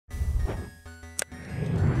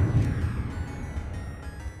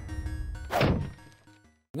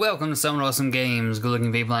Welcome to Some Awesome Games, good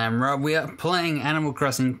looking people. I am Rob. We are playing Animal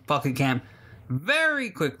Crossing Pocket Camp very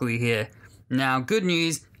quickly here. Now, good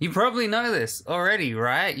news, you probably know this already,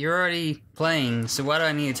 right? You're already playing, so why do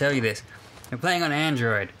I need to tell you this? We're playing on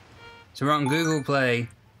Android. So we're on Google Play,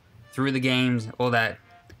 through the games, all that.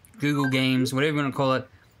 Google Games, whatever you want to call it.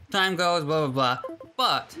 Time goes, blah, blah, blah.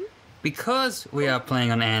 But, because we are playing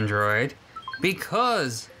on Android,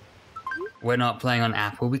 because we're not playing on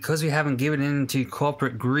Apple, because we haven't given in to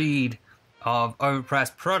corporate greed of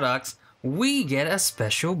overpriced products, we get a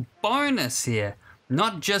special bonus here.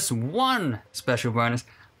 Not just one special bonus,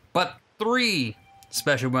 but 3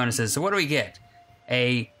 special bonuses. So what do we get?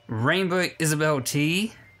 A Rainbow Isabelle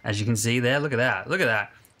tea, as you can see there. Look at that. Look at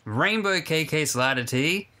that. Rainbow KK slider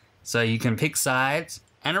tea, so you can pick sides.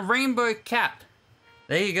 And a rainbow cap.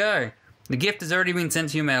 There you go. The gift has already been sent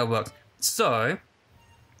to your mailbox. So,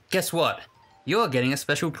 guess what? You're getting a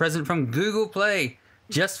special present from Google Play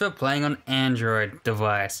just for playing on Android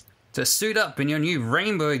device. So suit up in your new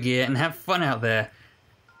rainbow gear and have fun out there.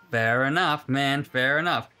 Fair enough, man, fair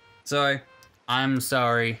enough. So, I'm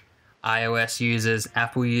sorry, iOS users,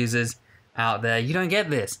 Apple users out there, you don't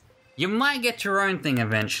get this. You might get your own thing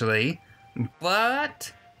eventually,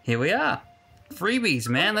 but here we are. Freebies,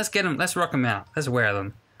 man, let's get them, let's rock them out, let's wear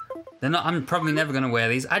them. I'm probably never going to wear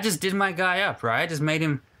these. I just did my guy up, right? I just made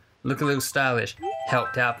him look a little stylish.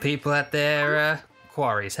 Helped out people at their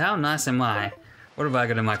quarries. How nice am I? What have I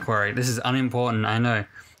got in my quarry? This is unimportant, I know.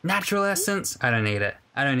 Natural essence? I don't need it.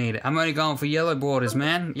 I don't need it. I'm only going for yellow borders,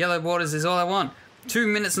 man. Yellow borders is all I want. 2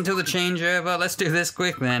 minutes until the changeover. Let's do this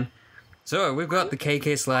quick, man. So, we've got the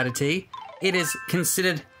KK slider tea. It is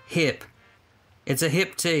considered hip. It's a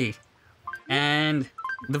hip tea. And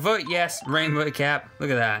the vote yes, rainbow cap.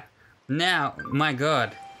 Look at that. Now, my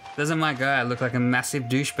god. Doesn't my guy look like a massive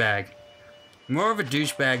douchebag? More of a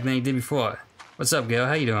douchebag than he did before. What's up, girl?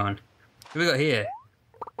 How you doing? Who we got here?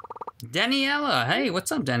 Daniela! Hey,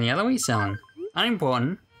 what's up, Daniela? What are you selling?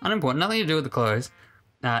 Unimportant. Unimportant. Nothing to do with the clothes.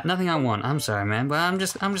 Nothing I want. I'm sorry, man, but I'm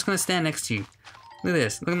just gonna stand next to you. Look at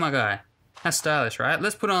this. Look at my guy. That's stylish, right?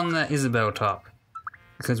 Let's put on the Isabelle top.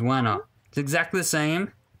 Because why not? It's exactly the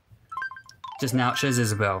same. Just now it shows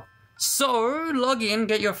Isabelle. So, log in,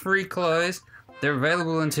 get your free clothes. They're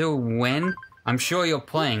available until when? I'm sure you're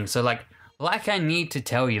playing, so like I need to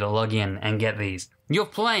tell you to log in and get these. You're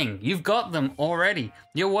playing, you've got them already.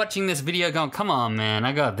 You're watching this video going, come on man,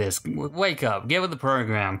 I got this. Wake up, get with the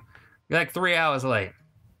program. You're like 3 hours late.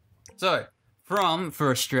 So, for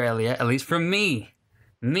Australia, at least from me,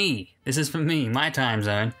 this is for me, my time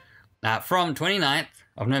zone, from 29th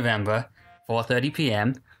of November, 4:30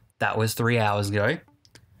 p.m., that was 3 hours ago,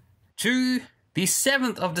 to the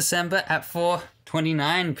 7th of December at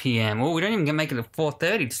 4:29 p.m. Oh, we don't even make it at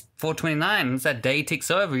 4:30, it's 4:29. Once that day ticks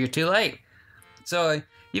over, you're too late. So,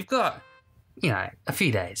 you've got, a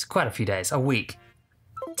few days, quite a few days, a week,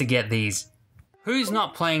 to get these. Who's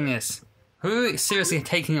not playing this? Who is seriously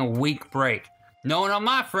taking a week break? No one on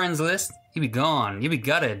my friends list. You'd be gone, you'd be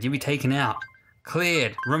gutted, you'd be taken out,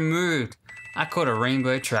 cleared, removed. I caught a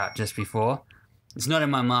rainbow trout just before. It's not in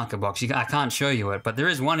my marker box. I can't show you it, but there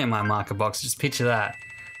is one in my marker box. Just picture that.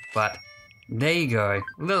 But there you go.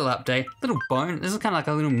 A little update. Little bone. This is kind of like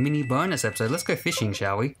a little mini bonus episode. Let's go fishing,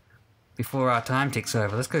 shall we? Before our time ticks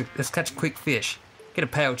over. Let's catch a quick fish. Get a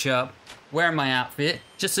pail chop. Wearing my outfit.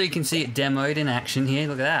 Just so you can see it demoed in action here.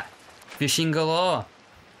 Look at that. Fishing galore.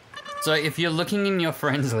 So if you're looking in your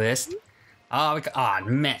friends list. Oh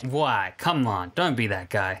man. Why? Come on. Don't be that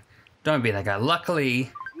guy. Don't be that guy.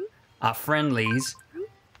 Luckily, our friendlies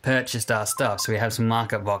purchased our stuff, so we have some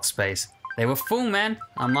market box space. They were full, man.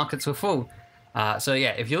 Our markets were full. So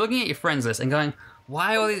yeah, if you're looking at your friends list and going,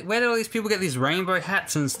 where did all these people get these rainbow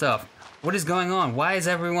hats and stuff? What is going on? Why is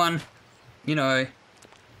everyone,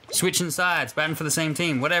 switching sides, batting for the same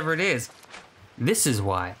team, whatever it is? This is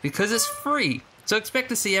why. Because it's free. So expect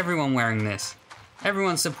to see everyone wearing this.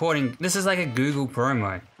 Everyone's supporting. This is like a Google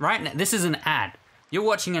promo. Right now, this is an ad. You're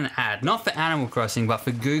watching an ad, not for Animal Crossing, but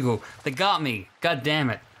for Google. They got me. God damn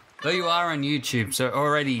it. Though you are on YouTube, so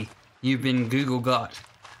already you've been Google got.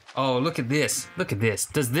 Oh, look at this. Look at this.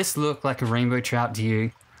 Does this look like a rainbow trout to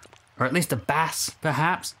you? Or at least a bass,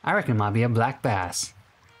 perhaps? I reckon it might be a black bass.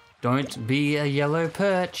 Don't be a yellow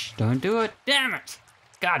perch. Don't do it. Damn it.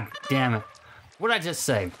 God damn it. What'd I just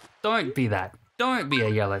say? Don't be that. Don't be a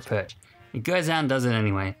yellow perch. It goes out and does it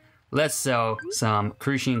anyway. Let's sell some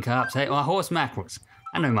crucian carps. Hey, horse mackerels.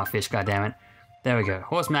 I know my fish, goddammit. There we go.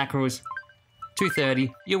 Horse mackerels.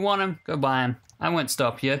 $2.30. You want them? Go buy them. I won't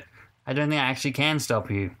stop you. I don't think I actually can stop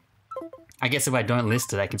you. I guess if I don't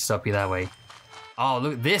list it, I can stop you that way. Oh,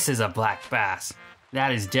 look. This is a black bass.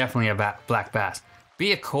 That is definitely a black bass.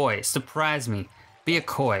 Be a koi. Surprise me. Be a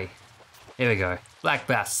koi. Here we go. Black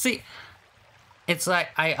bass. See, it's like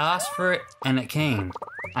I asked for it and it came.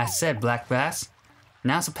 I said black bass.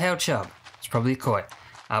 Now it's a pale chub. It's probably a koi.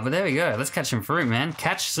 But there we go. Let's catch some fruit, man.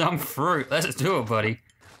 Catch some fruit. Let's do it, buddy.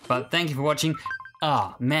 But thank you for watching.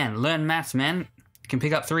 Man, learn maths, man. You can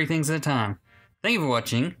pick up 3 things at a time. Thank you for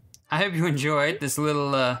watching. I hope you enjoyed this little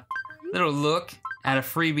look at a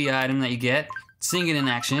freebie item that you get. Seeing it in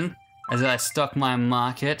action as I stock my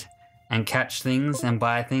market and catch things and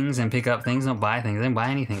buy things and pick up things. Not buy things. I don't buy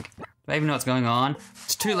anything. Don't even know what's going on.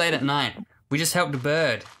 It's too late at night. We just helped a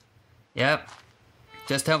bird. Yep.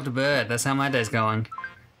 Just helped a bird. That's how my day's going.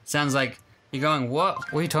 Sounds like you're going,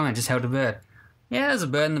 what? What are you talking about? Just helped a bird. Yeah, there's a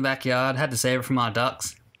bird in the backyard. Had to save it from our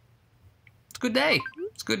ducks. It's a good day.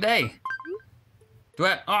 It's a good day.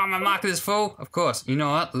 Oh, my market is full? Of course. You know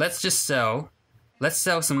what? Let's just sell. Let's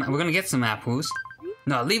sell some. We're going to get some apples.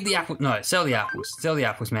 No, leave the apple. No, sell the apples. Sell the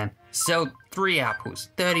apples, man. Sell 3 apples.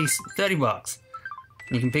 30 bucks.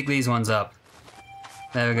 You can pick these ones up.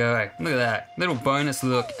 There we go. Look at that. Little bonus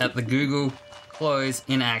look at the Google clothes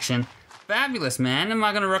in action. Fabulous, man. Am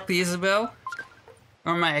I going to rock the Isabel?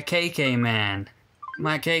 Or am I a KK man? Am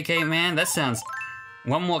I a KK man? That sounds...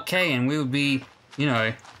 1 more K and we would be, you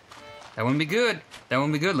know... That wouldn't be good. That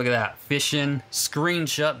wouldn't be good. Look at that. Fishing.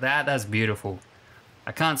 Screenshot that. That's beautiful.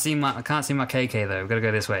 I can't see my KK though. We've got to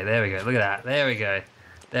go this way. There we go. Look at that. There we go.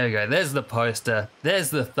 There we go. There's the poster. There's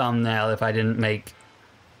the thumbnail if I didn't make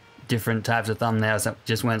different types of thumbnails that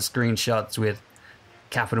just went screenshots with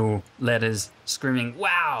capital letters screaming,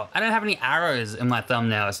 wow! I don't have any arrows in my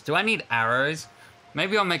thumbnails. Do I need arrows?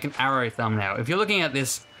 Maybe I'll make an arrow thumbnail. If you're looking at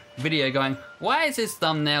this video going, why is his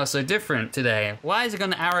thumbnail so different today? Why is it got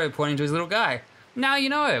an arrow pointing to his little guy? Now you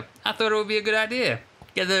know. I thought it would be a good idea.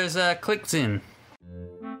 Get those clicks in.